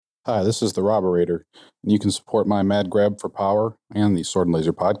Hi, this is the Robberator, and you can support my mad grab for power and the Sword and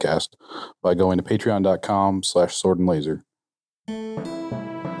Laser podcast by going to patreon.com/sword and laser.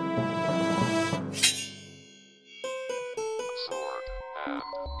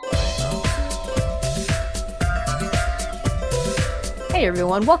 Hey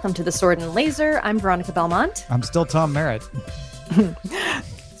everyone, welcome to the Sword and Laser. I'm Veronica Belmont. I'm still Tom Merritt.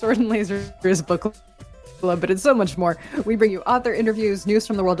 Sword and Laser is a book club, but it's so much more. We bring you author interviews, news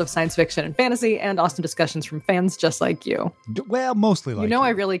from the world of science fiction and fantasy, and awesome discussions from fans just like you. Well, mostly like you. I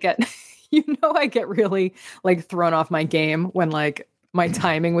really get, I get really like thrown off my game when like my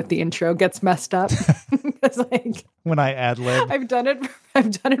timing with the intro gets messed up. Because like when I ad lib, I've done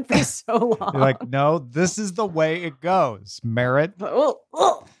it for so long. You're like, no, this is the way it goes, Merritt.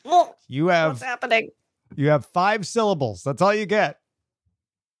 You have what's happening? You have 5 syllables. That's all you get.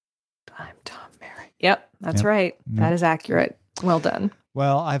 I'm Tom Merritt. Yep, that's right. That is accurate. Well done.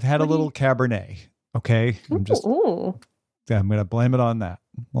 Well, I've had a little Cabernet. Okay, I'm going to blame it on that.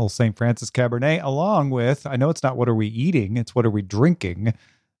 A little St. Francis Cabernet, along with, I know it's not what are we eating, it's what are we drinking.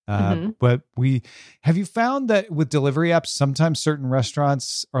 But have you found that with delivery apps, sometimes certain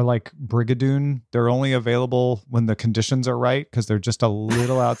restaurants are like Brigadoon. They're only available when the conditions are right because they're just a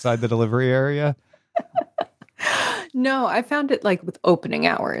little outside the delivery area. No, I found it like with opening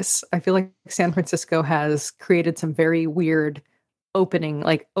hours. I feel like San Francisco has created some very weird open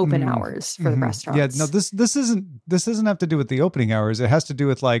hours for the restaurants. Yeah, no, this doesn't have to do with the opening hours. It has to do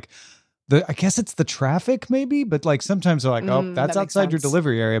with like I guess it's the traffic maybe, but like sometimes they're like, oh, that's outside your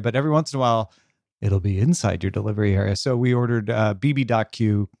delivery area, but every once in a while it'll be inside your delivery area. So we ordered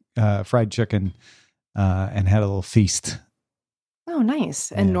BB.Q fried chicken and had a little feast. Oh,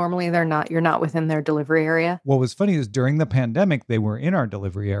 nice. And normally you're not within their delivery area. What was funny is during the pandemic, they were in our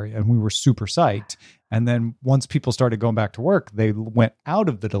delivery area and we were super psyched. And then once people started going back to work, they went out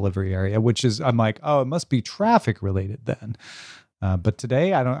of the delivery area, I'm like, oh, it must be traffic related then. But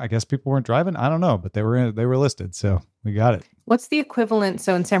today, I guess people weren't driving. I don't know, but they were listed. So we got it. What's the equivalent?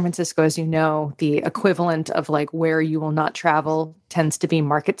 So in San Francisco, as you know, the equivalent of like where you will not travel tends to be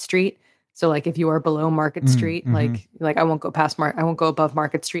Market Street. So like if you are below Market Street, like I won't go above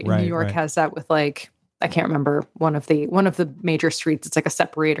Market Street. And New York has that with like, I can't remember one of the major streets. It's like a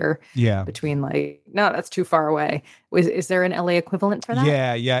separator between like, no, that's too far away. Is there an LA equivalent for that?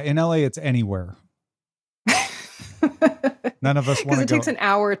 Yeah. In LA, it's anywhere. None of us want to go. Because it takes an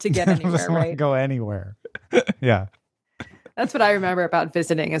hour to get anywhere, none of us right? Want to go anywhere. Yeah. That's what I remember about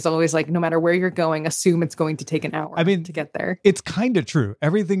visiting is always like, no matter where you're going, assume it's going to take an hour to get there. It's kind of true.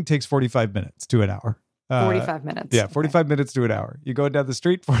 Everything takes 45 minutes to an hour. 45 minutes. Yeah, 45 minutes to an hour. You go down the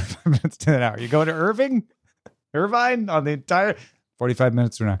street, 45 minutes to an hour. You go to Irvine on the entire 45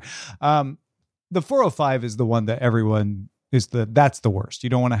 minutes to an hour. The 405 is the one that everyone that's the worst. You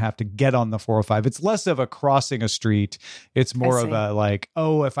don't want to have to get on the 405. It's less of a crossing a street. It's more of a like,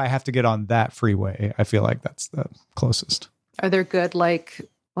 oh, if I have to get on that freeway, I feel like that's the closest. Are there good like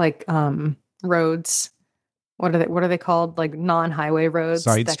roads? What are they called? Like non-highway roads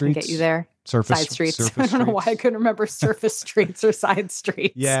side that streets? can get you there? Side streets. I don't know why I couldn't remember surface streets or side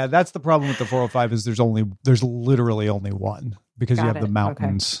streets. Yeah, that's the problem with the 405 is there's literally only one because you have the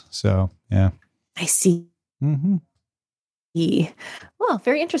mountains. Okay. So yeah. I see. Mm-hmm. Well,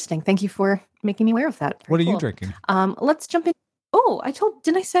 very interesting. Thank you for making me aware of that. What are you drinking? Let's jump in. Oh,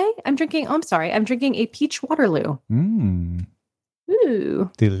 didn't I say I'm drinking? Oh, I'm sorry. I'm drinking a peach Waterloo. Ooh.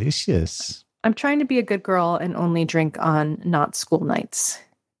 Delicious. I'm trying to be a good girl and only drink on not school nights.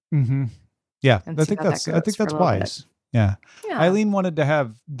 Mm-hmm. Yeah. I think that's wise. Yeah. Eileen wanted to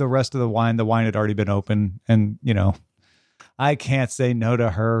have the rest of the wine. The wine had already been open and, I can't say no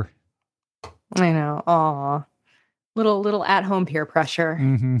to her. I know. Aw. Little at-home peer pressure.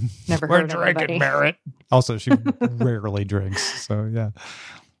 Mm-hmm. Never We're heard of anybody. Drinking Merritt. Also, she rarely drinks, so yeah.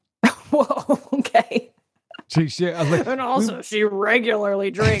 Whoa, okay. And also, she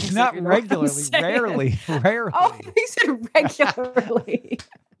regularly drinks. Not regularly, rarely. Oh, he said regularly.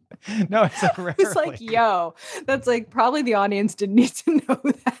 No, it's like rarely. It's like, yo, that's like probably the audience didn't need to know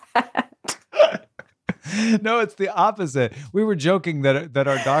that. No, it's the opposite. We were joking that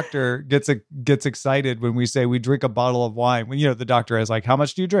our doctor gets excited when we say we drink a bottle of wine. When the doctor is like, "How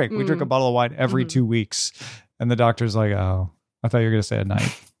much do you drink?" We drink a bottle of wine every 2 weeks, and the doctor's like, "Oh, I thought you were going to say a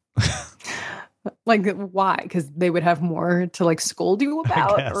night." Like why? Because they would have more to like scold you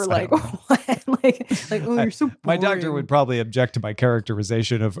about, or like what? like oh, you're so boring. My doctor would probably object to my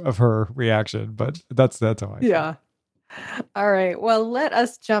characterization of her reaction, but that's how I feel. Yeah. All right. Well, let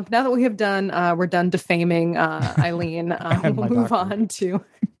us jump. Now that we have done, we're done defaming Eileen. We'll move on to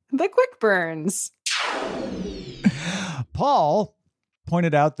the quick burns. Paul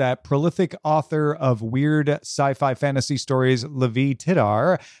pointed out that prolific author of weird sci-fi fantasy stories, Levi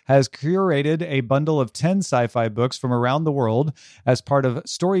Tidar, has curated a bundle of 10 sci-fi books from around the world as part of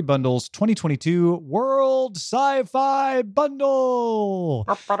Story Bundle's 2022 World Sci-Fi Bundle.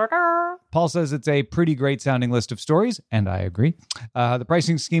 Paul says it's a pretty great sounding list of stories, and I agree. The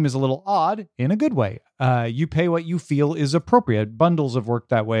pricing scheme is a little odd in a good way. You pay what you feel is appropriate. Bundles have worked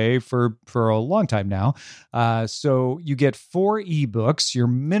that way for a long time now. So you get 4 ebooks. Your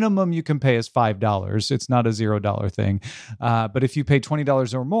minimum you can pay is $5. It's not a $0 thing. But if you pay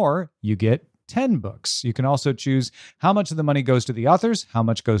 $20 or more, you get 10 books. You can also choose how much of the money goes to the authors, how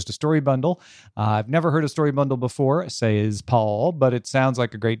much goes to Story Bundle. I've never heard of Story Bundle before, says Paul, but it sounds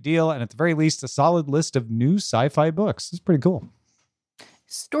like a great deal. And at the very least, a solid list of new sci-fi books. It's pretty cool.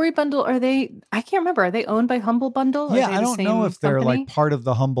 Story Bundle, I can't remember. Are they owned by Humble Bundle? Yeah, I don't know if they're like part of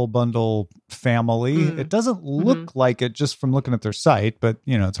the Humble Bundle family. It doesn't look like it just from looking at their site, but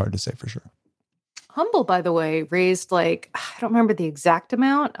it's hard to say for sure. Humble, by the way, raised I don't remember the exact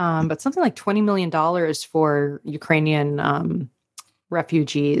amount, but something like $20 million for Ukrainian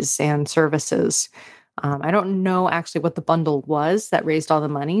refugees and services. I don't know actually what the bundle was that raised all the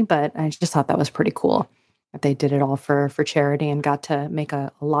money, but I just thought that was pretty cool. They did it all for charity and got to make a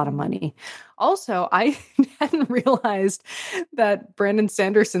lot of money. Also, I hadn't realized that Brandon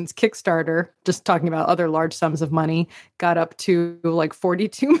Sanderson's Kickstarter, just talking about other large sums of money, got up to like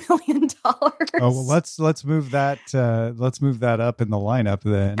 $42 million. Oh, well, let's move that. Let's move that up in the lineup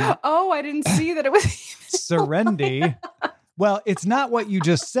then. Oh, I didn't see that it was Serendi. Well, it's not what you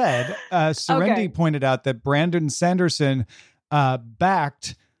just said. Serendi pointed out that Brandon Sanderson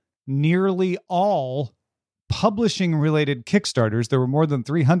backed nearly all publishing related Kickstarters. There were more than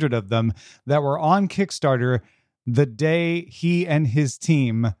 300 of them that were on Kickstarter the day he and his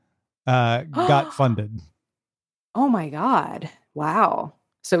team got funded. Oh my God. Wow.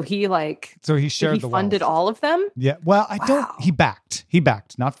 So he shared the funded wealth. All of them? Yeah. Well, he backed,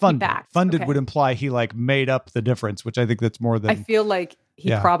 not funded. Funded would imply he made up the difference, which I think that's more than. I feel like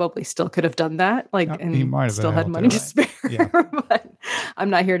he probably still could have done that, and he might have still had money to spare. Yeah. But I'm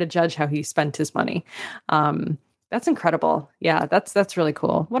not here to judge how he spent his money. That's incredible. Yeah, that's really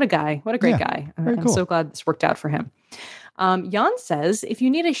cool. What a guy. What a great guy. I'm so glad this worked out for him. Jan says, if you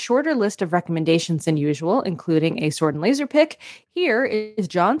need a shorter list of recommendations than usual, including a sword and laser pick, here is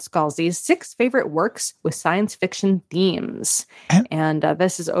John Scalzi's 6 favorite works with science fiction themes. And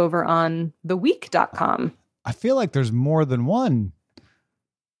this is over on theweek.com. I feel like there's more than one.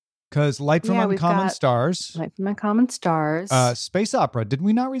 Because Light from Uncommon Stars. Light from Uncommon Stars. Space Opera. Did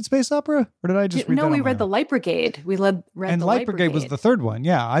we not read Space Opera? Or did I just read that? No, we read The Light Brigade. We read and The Light Brigade was the third one.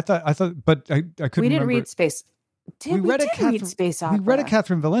 Yeah, I thought, but I couldn't remember. We didn't read Space. We did read Space Opera. We read a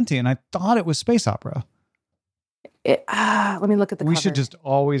Catherine Valenti, and I thought it was Space Opera. Let me look at the cover. We should just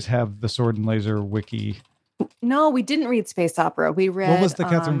always have the Sword and Laser wiki. No, we didn't read Space Opera. We read... What was the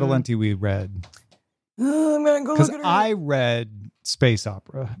Catherine Valenti we read? I'm going to go look at it. I read Space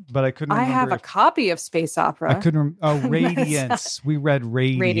Opera, but I couldn't remember. I have a copy of Space Opera. I couldn't Radiance. We read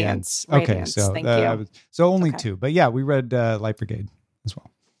Radiance. Okay, so thank you. So only 2. But yeah, we read Light Brigade as well.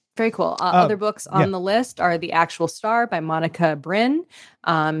 Very cool. Other books on the list are The Actual Star by Monica Brin,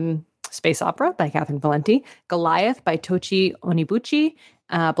 Space Opera by Catherine Valenti, Goliath by Tochi Onibuchi,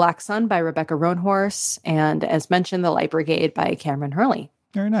 Black Sun by Rebecca Roanhorse, and as mentioned, The Light Brigade by Cameron Hurley.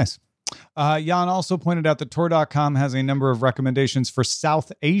 Very nice. Jan also pointed out that Tor.com has a number of recommendations for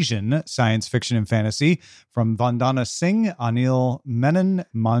South Asian science fiction and fantasy from Vandana Singh, Anil Menon,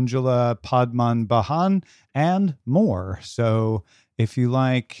 Manjula Padman Bahan, and more. So if you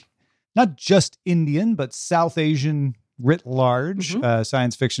like not just Indian, but South Asian writ large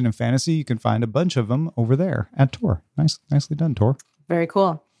science fiction and fantasy, you can find a bunch of them over there at Tor. Nicely done, Tor. Very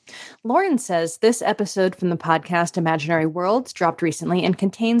cool. Lauren says this episode from the podcast Imaginary Worlds dropped recently and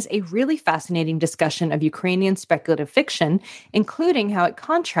contains a really fascinating discussion of Ukrainian speculative fiction, including how it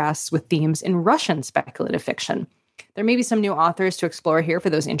contrasts with themes in Russian speculative fiction. There may be some new authors to explore here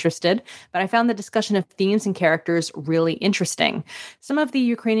for those interested, but I found the discussion of themes and characters really interesting. Some of the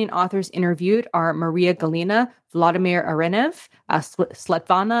Ukrainian authors interviewed are Maria Galina, Vladimir Arenev,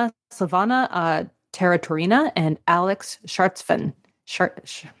 Svetlana Taratorina, and Alex Schwartzman.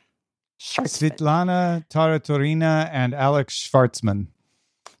 Svetlana Taratorina and Alex Schwartzman.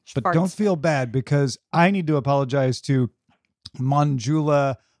 But don't feel bad, because I need to apologize to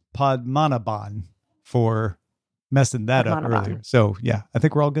Manjula Padmanabhan for messing that up earlier. So yeah, I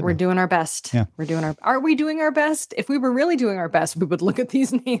think we're all good. We're doing our best. Yeah. Are we doing our best? If we were really doing our best, we would look at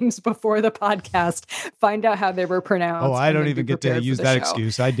these names before the podcast, find out how they were pronounced. Oh, I don't even get to use that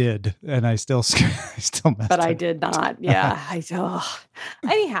excuse. I did. And I still messed but up. I did not. Yeah.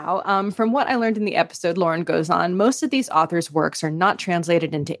 Anyhow, from what I learned in the episode, Lauren goes on, most of these authors' works are not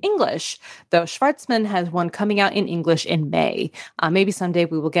translated into English, though Schwartzman has one coming out in English in May. Maybe someday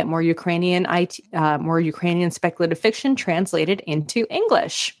we will get more Ukrainian speculative fiction translated into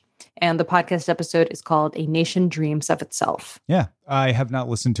English. And the podcast episode is called A Nation Dreams of Itself. Yeah, I have not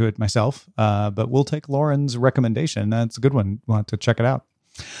listened to it myself, but we'll take Lauren's recommendation. That's a good one. We'll have to check it out.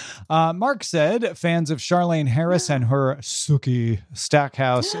 Mark said fans of Charlaine Harris and her Sookie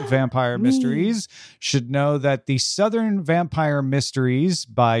Stackhouse vampire mysteries should know that the Southern Vampire Mysteries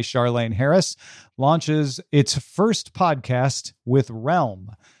by Charlaine Harris launches its first podcast with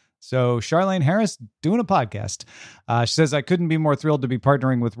Realm. So Charlaine Harris doing a podcast. She says, I couldn't be more thrilled to be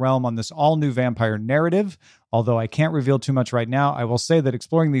partnering with Realm on this all-new vampire narrative. Although I can't reveal too much right now, I will say that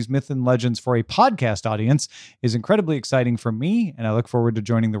exploring these myths and legends for a podcast audience is incredibly exciting for me, and I look forward to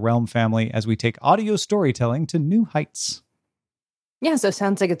joining the Realm family as we take audio storytelling to new heights. Yeah, so it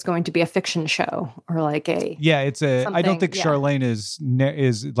sounds like it's going to be a fiction show or like a... Yeah, it's a... I don't think Charlaine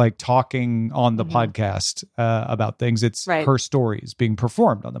is like talking on the podcast about things. It's her stories being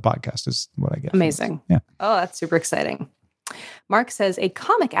performed on the podcast is what I get. Amazing. Yeah. Oh, that's super exciting. Mark says a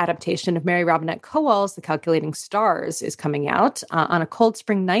comic adaptation of Mary Robinette Kowal's The Calculating Stars is coming out. On a cold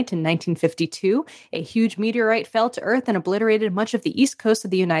spring night in 1952, a huge meteorite fell to Earth and obliterated much of the east coast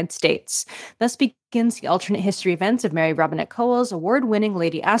of the United States. Thus begins the alternate history events of Mary Robinette Kowal's award-winning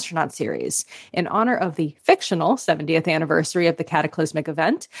Lady Astronaut series. In honor of the fictional 70th anniversary of the cataclysmic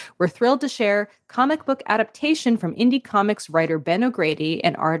event, we're thrilled to share comic book adaptation from indie comics writer Ben O'Grady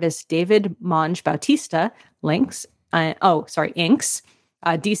and artist David Monge Bautista, inks,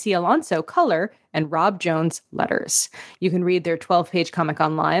 DC Alonso color, and Rob Jones letters. You can read their 12-page comic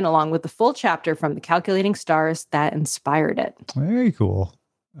online, along with the full chapter from The Calculating Stars that inspired it. Very cool.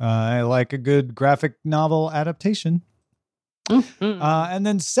 I like a good graphic novel adaptation. Mm-hmm. And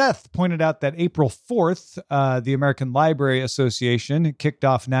then Seth pointed out that April 4th, the American Library Association kicked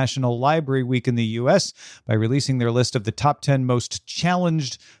off National Library Week in the U.S. by releasing their list of the top 10 most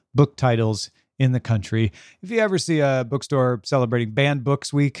challenged book titles in the country. If you ever see a bookstore celebrating Banned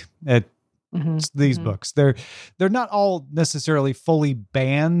Books Week, it's these books. They're not all necessarily fully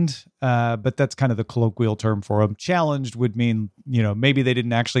banned, but that's kind of the colloquial term for them. Challenged would mean, maybe they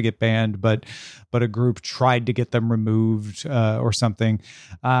didn't actually get banned, but a group tried to get them removed or something.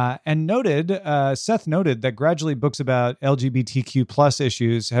 And Seth noted that gradually books about LGBTQ plus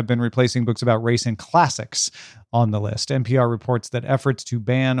issues have been replacing books about race and classics on the list. NPR reports that efforts to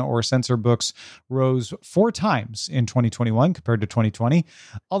ban or censor books rose 4 times in 2021 compared to 2020.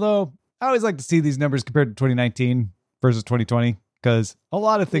 Although I always like to see these numbers compared to 2019 versus 2020 because a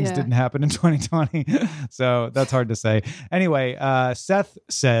lot of things didn't happen in 2020. So that's hard to say. Anyway, Seth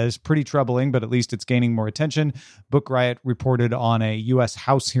says, pretty troubling, but at least it's gaining more attention. Book Riot reported on a U.S.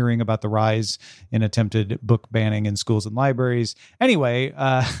 House hearing about the rise in attempted book banning in schools and libraries. Anyway,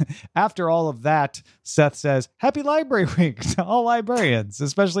 after all of that, Seth says, Happy Library Week to all librarians,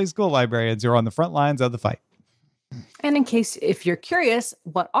 especially school librarians who are on the front lines of the fight. And in case, if you're curious,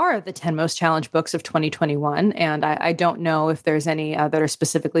 what are the 10 most challenged books of 2021? And I don't know if there's any that are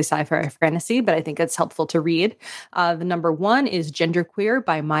specifically sci-fi or fantasy, but I think it's helpful to read. The number 1 is Genderqueer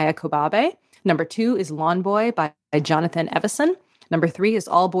by Maya Kobabe. Number 2 is Lawn Boy by Jonathan Evison. Number 3 is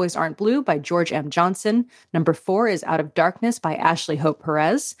All Boys Aren't Blue by George M. Johnson. Number 4 is Out of Darkness by Ashley Hope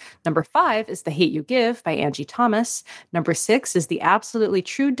Perez. Number 5 is The Hate You Give by Angie Thomas. Number 6 is The Absolutely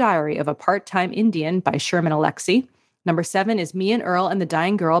True Diary of a Part-Time Indian by Sherman Alexie. Number 7 is Me and Earl and the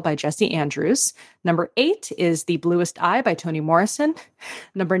Dying Girl by Jesse Andrews. Number 8 is The Bluest Eye by Toni Morrison.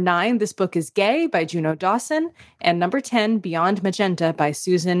 Number 9, This Book is Gay by Juno Dawson. And number 10, Beyond Magenta by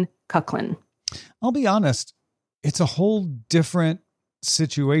Susan Cucklin. I'll be honest, it's a whole different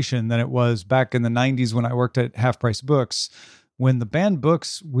situation than it was back in the 90s when I worked at Half Price Books, when the Banned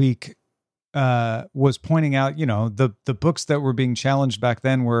Books Week was pointing out, the books that were being challenged back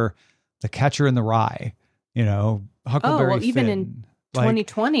then were The Catcher in the Rye, Huckleberry Finn. Even in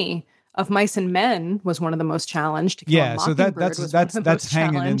 2020, Of Mice and Men was one of the most challenged. Yeah, so that's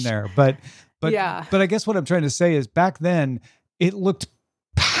hanging in there. But I guess what I'm trying to say is back then it looked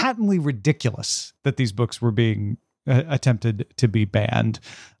patently ridiculous that these books were being attempted to be banned.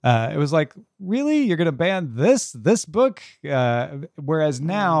 It was like, really? You're going to ban this book? Whereas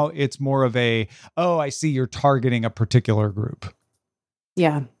now it's more of I see you're targeting a particular group.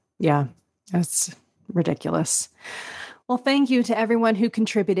 Yeah. That's Ridiculous. Well, thank you to everyone who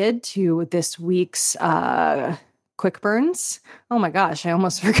contributed to this week's Quick Burns. Oh my gosh, I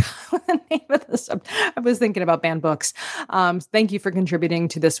almost forgot what the name of this. I was thinking about banned books. Thank you for contributing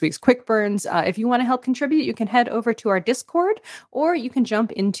to this week's Quick Burns. If you want to help contribute, you can head over to our Discord, or you can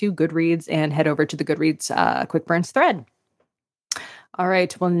jump into Goodreads and head over to the Goodreads Quick Burns thread. All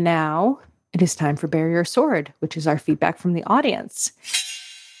right, well now it is time for Bury Your Sword, which is our feedback from the audience.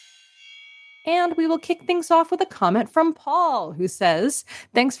 And we will kick things off with a comment from Paul, who says,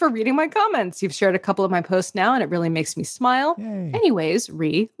 "Thanks for reading my comments. You've shared a couple of my posts now, and it really makes me smile. Yay. Anyways,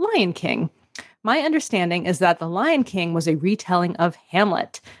 Lion King. My understanding is that The Lion King was a retelling of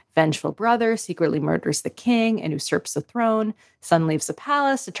Hamlet. Vengeful brother secretly murders the king and usurps the throne. Son leaves the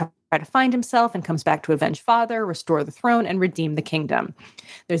palace to try to find himself and comes back to avenge father, restore the throne, and redeem the kingdom.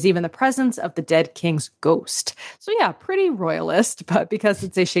 There's even the presence of the dead king's ghost. So yeah, pretty royalist, but because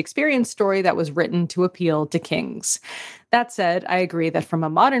it's a Shakespearean story that was written to appeal to kings. That said, I agree that from a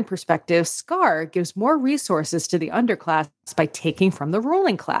modern perspective, Scar gives more resources to the underclass by taking from the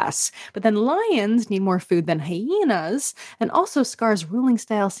ruling class. But then lions need more food than hyenas, and also Scar's ruling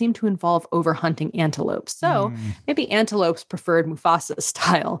style seemed to involve overhunting antelopes. So maybe antelopes preferred Mufasa's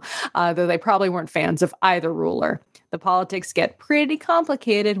style, though they probably weren't fans of either ruler. The politics get pretty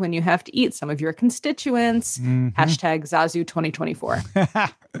complicated when you have to eat some of your constituents. Hashtag Zazu 2024.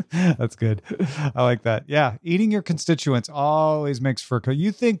 That's good. I like that. Yeah. Eating your constituents always makes for,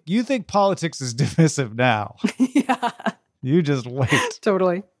 you think politics is divisive now. Yeah. You just wait.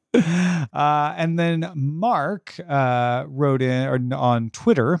 Totally. And then Mark wrote in on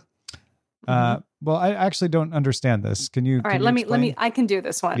Twitter. Well, I actually don't understand this. Can you? All right, let me. I can do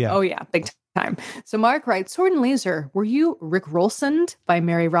this one. Yeah. Oh yeah, big time. So Mark writes, "Sword and Laser, were you Rick Rolsoned by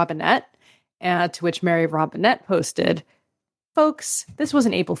Mary Robinette?" To which Mary Robinette posted, "Folks, this was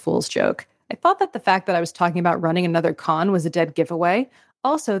an April Fool's joke. I thought that the fact that I was talking about running another con was a dead giveaway.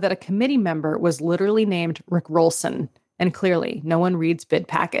 Also, that a committee member was literally named Rick Rolson, and clearly, no one reads bid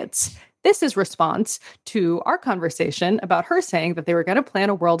packets." This is response to our conversation about her saying that they were going to plan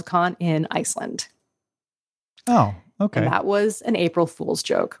a Worldcon in Iceland. Oh, okay. And that was an April Fool's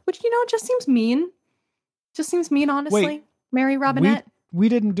joke, which, just seems mean. Just seems mean, honestly. Wait, Mary Robinette. We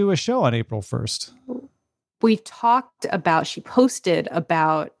didn't do a show on April 1st. We talked about, she posted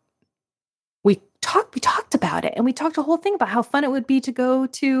about, we talked about it, and we talked a whole thing about how fun it would be to go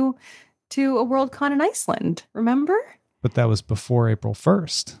to a Worldcon in Iceland. Remember? But that was before April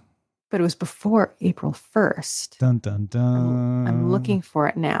 1st. But it was before April 1st. Dun, dun, dun. I'm looking for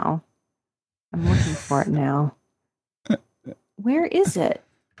it now. Where is it?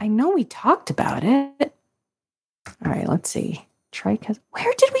 I know we talked about it. All right, let's see. Where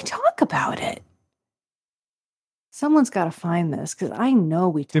did we talk about it? Someone's got to find this, because I know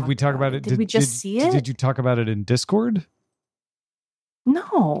we talked about it. Did we talk about it? Did we just see it? Did you talk about it in Discord?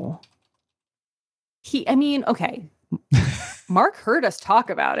 No. Okay. Mark heard us talk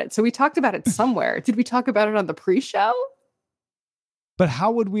about it, so we talked about it somewhere. Did we talk about it on the pre-show? But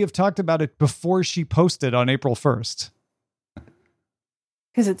how would we have talked about it before she posted on April 1st?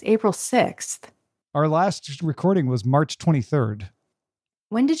 Because it's April 6th. Our last recording was March 23rd.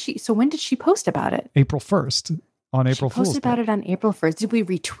 When did she post about it? April 1st on April Fool's Day. She posted about it on April 1st. Did we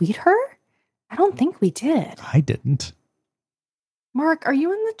retweet her? I don't think we did. I didn't. Mark, are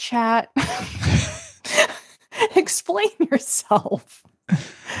you in the chat? Explain yourself.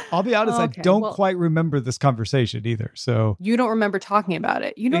 I'll be honest, okay, I don't quite remember this conversation either. So you don't remember talking about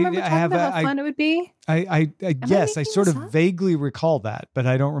it. You don't remember talking about how fun it would be? Yes, I sort of vaguely recall that, but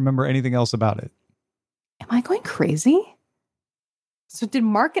I don't remember anything else about it. Am I going crazy? So did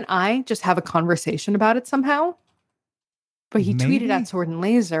Mark and I just have a conversation about it somehow? But he tweeted at Sword and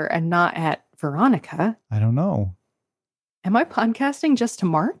Laser and not at Veronica. I don't know. Am I podcasting just to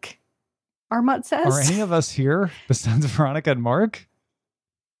Mark? Armut says. Are any of us here besides Veronica and Mark?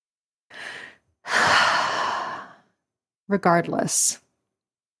 Regardless,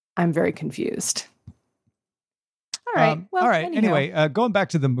 I'm very confused. All right. All right. Anyway, going back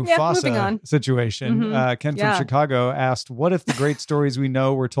to the Mufasa situation, Ken from Chicago asked, "What if the great stories we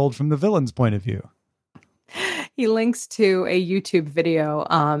know were told from the villain's point of view?" He links to a YouTube video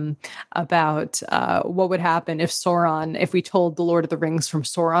about what would happen if we told the Lord of the Rings from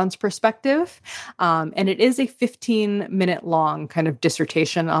Sauron's perspective. And it is a 15-minute long kind of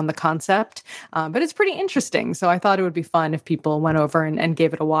dissertation on the concept, but it's pretty interesting. So I thought it would be fun if people went over and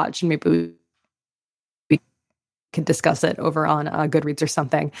gave it a watch, and maybe we could discuss it over on Goodreads or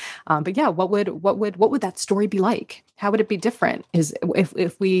something. But yeah, what would that story be like? How would it be different?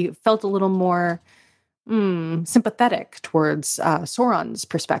 If we felt a little more sympathetic towards Sauron's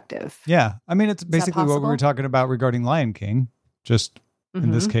perspective. Yeah. I mean, it's basically what we were talking about regarding Lion King, just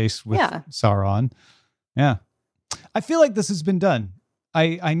in this case with Sauron. Yeah. I feel like this has been done.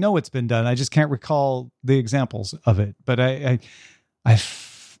 I know it's been done. I just can't recall the examples of it. But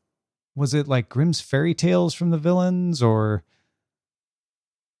was it like Grimm's fairy tales from the villains or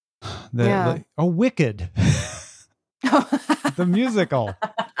Wicked, the musical.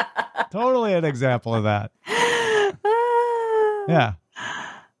 Totally an example of that. Yeah.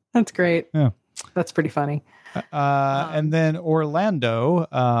 That's great. Yeah. That's pretty funny. And then Orlando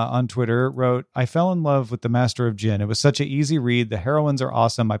on Twitter wrote, I fell in love with The Master of Djinn. It was such an easy read. The heroines are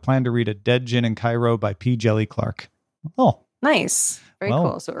awesome. I plan to read A Dead Djinn in Cairo by P. Djèli Clark. Oh. Nice. Very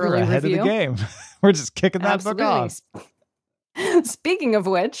cool. So early we're ahead review. of the game. We're just kicking that book off. Speaking of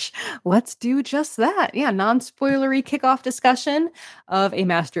which, let's do just that. Yeah, non-spoilery kickoff discussion of A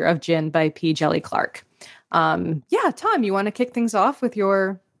Master of Djinn by P. Djèli Clark. Tom, you want to kick things off with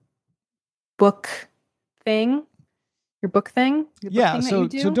your book thing? So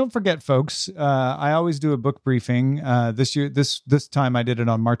don't forget, folks. I always do a book briefing. This time I did it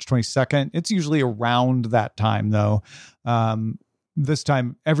on March 22nd. It's usually around that time, though. This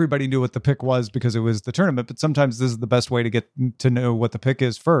time everybody knew what the pick was because it was the tournament, but sometimes this is the best way to get to know what the pick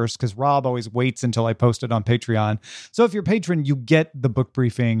is first, because Rob always waits until I post it on Patreon. So if you're a patron, you get the book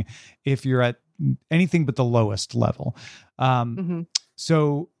briefing if you're at anything but the lowest level.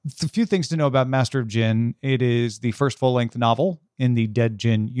 So a few things to know about Master of Djinn. It is the first full-length novel in the Dead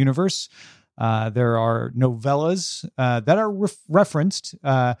Djinn universe. There are novellas that are referenced.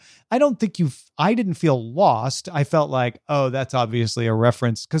 I didn't feel lost. I felt like, oh, that's obviously a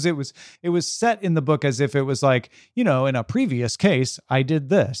reference, because it was set in the book as if it was like, in a previous case, I did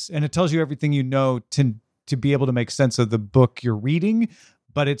this. And it tells you everything you know to be able to make sense of the book you're reading.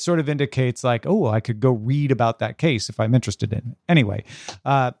 But it sort of indicates like, oh, I could go read about that case if I'm interested in it. Anyway,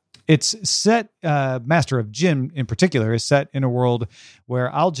 it's set, Master of Djinn in particular, is set in a world where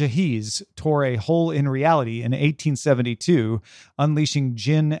Al-Jahiz tore a hole in reality in 1872, unleashing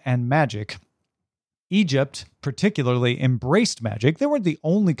Djinn and magic. Egypt particularly embraced magic. They weren't the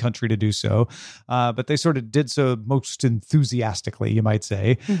only country to do so, but they sort of did so most enthusiastically, you might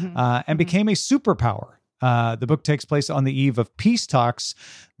say, and became a superpower. The book takes place on the eve of peace talks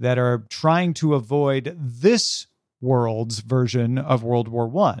that are trying to avoid this world's version of World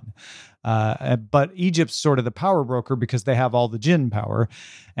War I. But Egypt's sort of the power broker because they have all the Djinn power.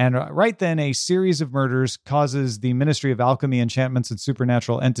 And right then, a series of murders causes the Ministry of Alchemy, Enchantments, and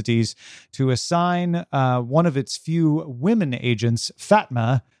Supernatural Entities to assign one of its few women agents,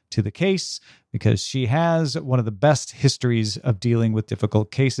 Fatma, to the case, because she has one of the best histories of dealing with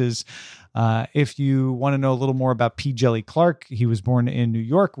difficult cases. If you want to know a little more about P. Djèli Clark, he was born in New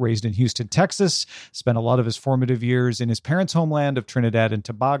York, raised in Houston, Texas, spent a lot of his formative years in his parents' homeland of Trinidad and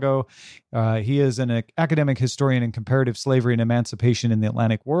Tobago. He is an academic historian in comparative slavery and emancipation in the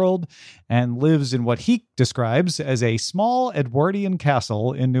Atlantic world, and lives in what he describes as a small Edwardian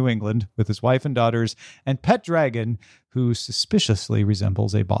castle in New England with his wife and daughters and pet dragon who suspiciously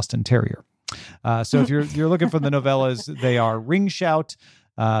resembles a Boston Terrier. So if you're looking for the novellas, they are Ring Shout,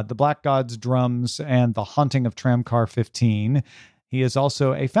 The Black God's Drums, and The Haunting of Tramcar 15. He is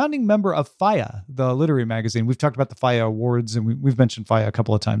also a founding member of FIA, the literary magazine. We've talked about the FIA Awards, and we've mentioned FIA a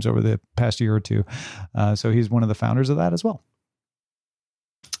couple of times over the past year or two. So he's one of the founders of that as well.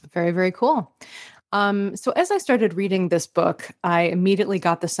 Very, very cool. So as I started reading this book, I immediately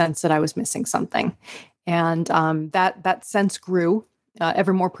got the sense that I was missing something. And that sense grew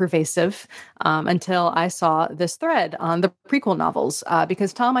ever more pervasive until I saw this thread on the prequel novels.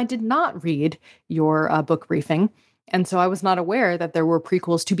 Because, Tom, I did not read your book briefing. And so I was not aware that there were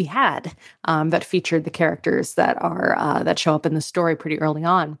prequels to be had that featured the characters that are that show up in the story pretty early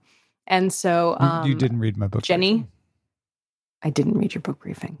on. And so you didn't read my book Jenny, briefing. I didn't read your book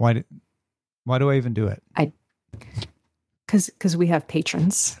briefing. Why do I even do it? Because we have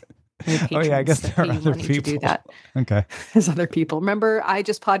patrons. Oh yeah, I guess there are other people. To do that. Okay, there's other people. Remember, I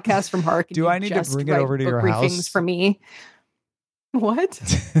just podcast from Hark. Do I need to bring it over to your house? Briefings for me. What?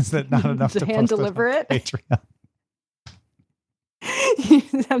 Is that not enough to hand deliver it? Patreon? You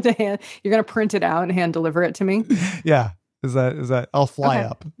have to hand. You're going to print it out and hand deliver it to me. Yeah. Is that? I'll fly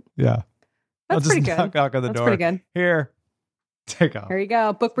up. Yeah. That's pretty good. Knock on the door. Pretty good. Here, take off. Here you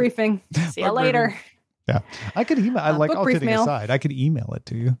go. Book briefing. See you later. Briefing. Yeah, I could email. All kidding aside, I could email it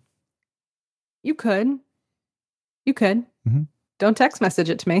to you. You could. Mm-hmm. Don't text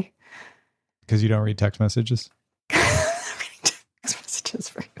message it to me. Because you don't read text messages? I read text messages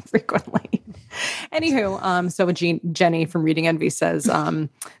very frequently. Anywho, so Jenny from Reading Envy says, the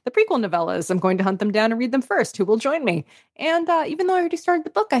prequel novellas, I'm going to hunt them down and read them first. Who will join me? And even though I already started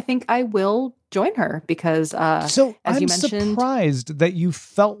the book, I think I will join her because, so as I'm you mentioned, surprised that you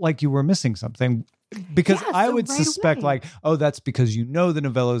felt like you were missing something. Because I would suspect like, oh, that's because you know the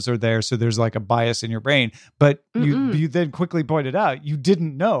novellas are there, so there's like a bias in your brain. But you then quickly pointed out you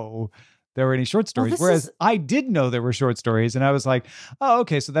didn't know there were any short stories. Whereas I did know there were short stories, and I was like, oh,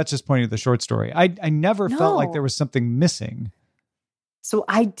 okay, so that's just pointing to the short story. I never felt like there was something missing. So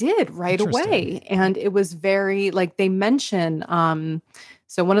I did right away. And it was very, like, they mention,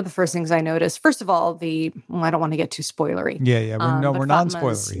 so one of the first things I noticed, first of all, I don't want to get too spoilery. Yeah. We're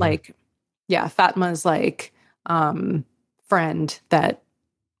non-spoilery. Like, yeah, Fatma's like friend that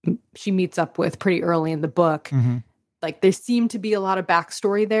she meets up with pretty early in the book. Mm-hmm. Like there seemed to be a lot of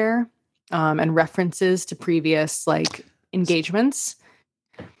backstory there and references to previous like engagements.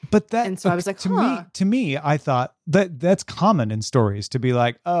 But that, and so I was like, to me, I thought that's common in stories to be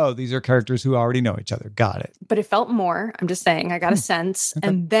like, oh, these are characters who already know each other. Got it. But it felt more. I'm just saying, I got a sense,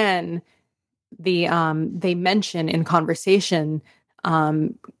 and then they mention in conversation.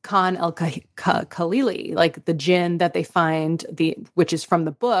 Khan el-Khalili, like the Djinn that they find, which is from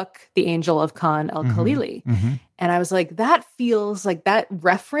the book, the Angel of Khan el-Khalili. Mm-hmm. And I was like, that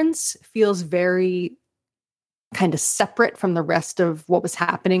reference feels very kind of separet from the rest of what was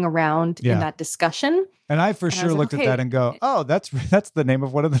happening around in that discussion. And I sure looked at that and go, oh, that's the name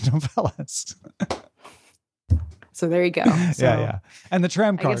of one of the novellas. So there you go. So, yeah. And the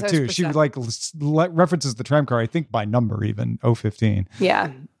tram car too. She like references the tram car, I think by number even, 015.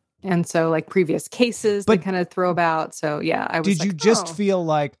 Yeah. And so like previous cases they kind of throw about. So yeah, I was Did you just feel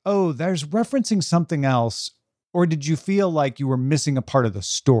like, oh, there's referencing something else? Or did you feel like you were missing a part of the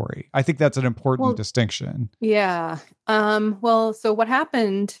story? I think that's an important distinction. Yeah. Well, so what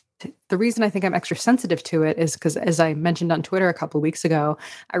happened, the reason I think I'm extra sensitive to it is because, as I mentioned on Twitter a couple of weeks ago,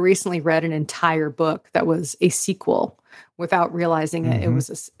 I recently read an entire book that was a sequel without realizing it was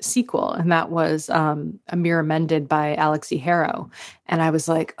a sequel. And that was A Mirror Mended by Alex E. Harrow. And I was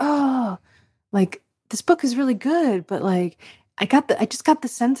like, oh, like this book is really good, but like, I just got the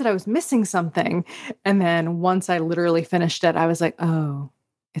sense that I was missing something. And then once I literally finished it, I was like, oh,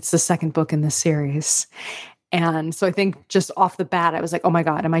 it's the second book in this series. And so I think just off the bat, I was like, oh my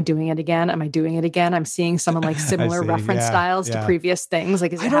God, am I doing it again? I'm seeing some like similar reference styles to previous things.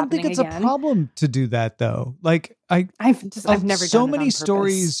 Like, is it happening again? I don't think it's a problem to do that though. Like I've never so done many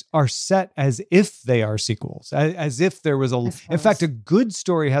stories are set as if they are sequels, as if there was in fact, a good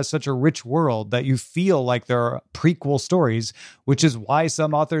story has such a rich world that you feel like there are prequel stories, which is why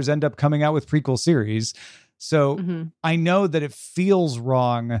some authors end up coming out with prequel series. So I know that it feels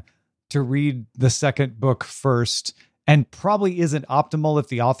wrong to read the second book first, and probably isn't optimal if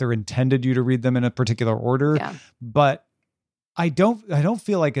the author intended you to read them in a particular order. Yeah. But I don't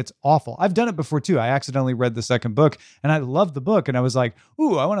feel like it's awful. I've done it before too. I accidentally read the second book and I loved the book and I was like,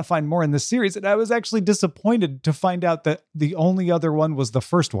 ooh, I want to find more in this series. And I was actually disappointed to find out that the only other one was the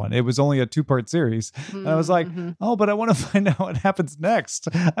first one. It was only a 2-part series. And I was like, oh, but I want to find out what happens next.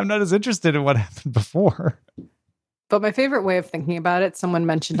 I'm not as interested in what happened before. But my favorite way of thinking about it, someone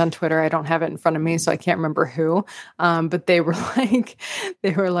mentioned on Twitter, I don't have it in front of me, so I can't remember who, but they were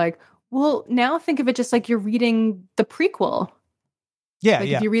like, well, now think of it just like you're reading the prequel. Yeah, like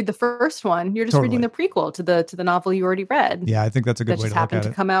if you read the first one, you're just reading the prequel to the novel you already read. Yeah, I think that's a good way to look at it. That just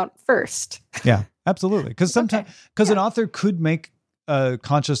happened to come out first. Yeah, absolutely. Because sometimes, an author could make a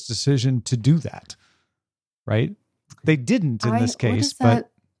conscious decision to do that, right? They didn't in this case, but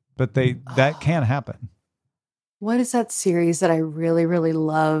that can happen. What is that series that I really, really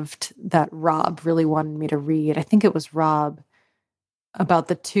loved that Rob really wanted me to read? I think it was Rob, about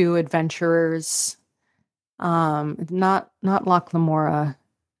the two adventurers. Not Locke Lamora.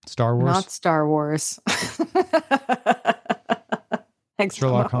 Star Wars? Not Star Wars.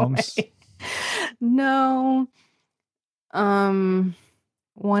 Sherlock Holmes? No. One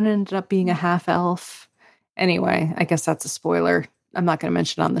ended up being a half elf. Anyway, I guess that's a spoiler. I'm not going to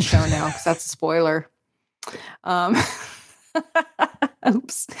mention it on the show now because that's a spoiler.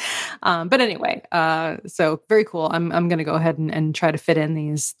 Oops. But anyway, so very cool. I'm going to go ahead and try to fit in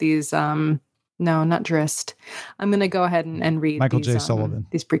these, no, not Drist. I'm going to go ahead and read Michael J. Sullivan,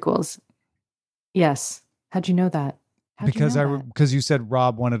 these prequels. Yes. How'd you know that? Because you said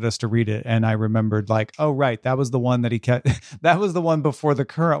Rob wanted us to read it. And I remembered like, oh, right. That was the one that he kept, that was the one before the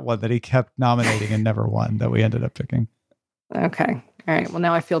current one that he kept nominating and never won that we ended up picking. Okay. All right. Well,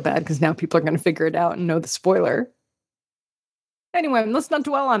 now I feel bad because now people are going to figure it out and know the spoiler. Anyway, let's not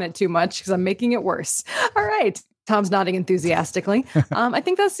dwell on it too much because I'm making it worse. All right. Tom's nodding enthusiastically. I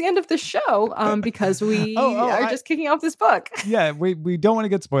think that's the end of the show because we are just kicking off this book. Yeah, we don't want to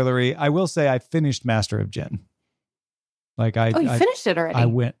get spoilery. I will say I finished Master of Djinn. Like I finished it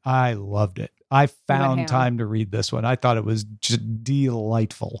already. I loved it. I found time to read this one. I thought it was just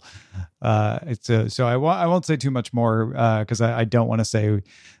delightful. So I won't say too much more because I don't want to say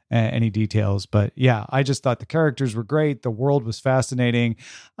any details. But yeah, I just thought the characters were great. The world was fascinating.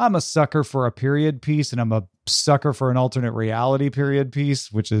 I'm a sucker for a period piece, and I'm a sucker for an alternate reality period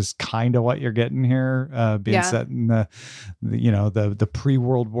piece, which is kind of what you're getting here, being set in the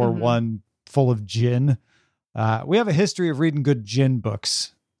pre-World War One, full of djinn. We have a history of reading good djinn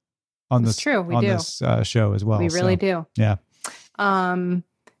books on this show as well. We really do. Yeah.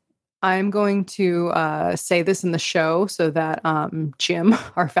 I'm going to say this in the show so that Jim,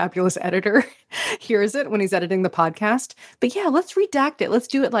 our fabulous editor, hears it when he's editing the podcast. But yeah, let's redact it. Let's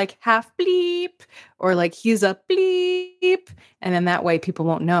do it like half bleep or like he's a bleep. And then that way people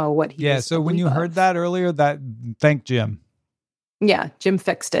won't know what he is. Yeah, so when you heard that earlier, thank Jim. Yeah, Jim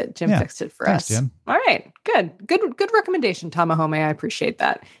fixed it. Jim fixed it for us. Jim. All right, good recommendation, Tamahome. I appreciate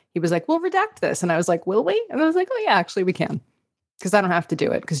that. He was like, we'll redact this. And I was like, will we? And I was like, oh yeah, actually we can. Because I don't have to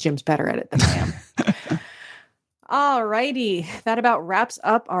do it because Jim's better at it than I am. All righty. That about wraps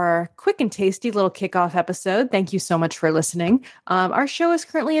up our quick and tasty little kickoff episode. Thank you so much for listening. Our show is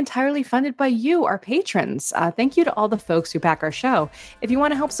currently entirely funded by you, our patrons. Thank you to all the folks who back our show. If you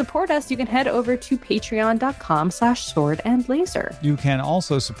want to help support us, you can head over to patreon.com/swordandlaser. You can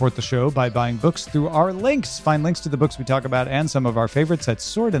also support the show by buying books through our links. Find links to the books we talk about and some of our favorites at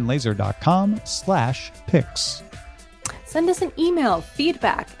swordandlaser.com/picks. Send us an email,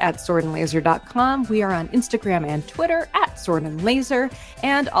 feedback@swordandlaser.com. We are on Instagram and Twitter @swordandlaser.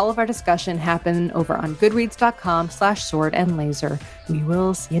 And all of our discussion happen over on goodreads.com/swordandlaser. We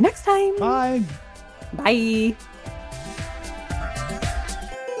will see you next time. Bye. Bye.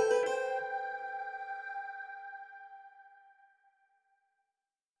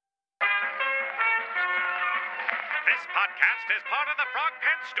 This podcast is part of the Frog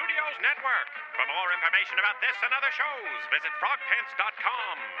Pants Studios Network. For more information about this and other shows, visit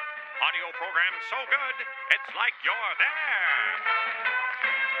frogpants.com. Audio programs so good, it's like you're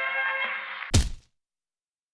there.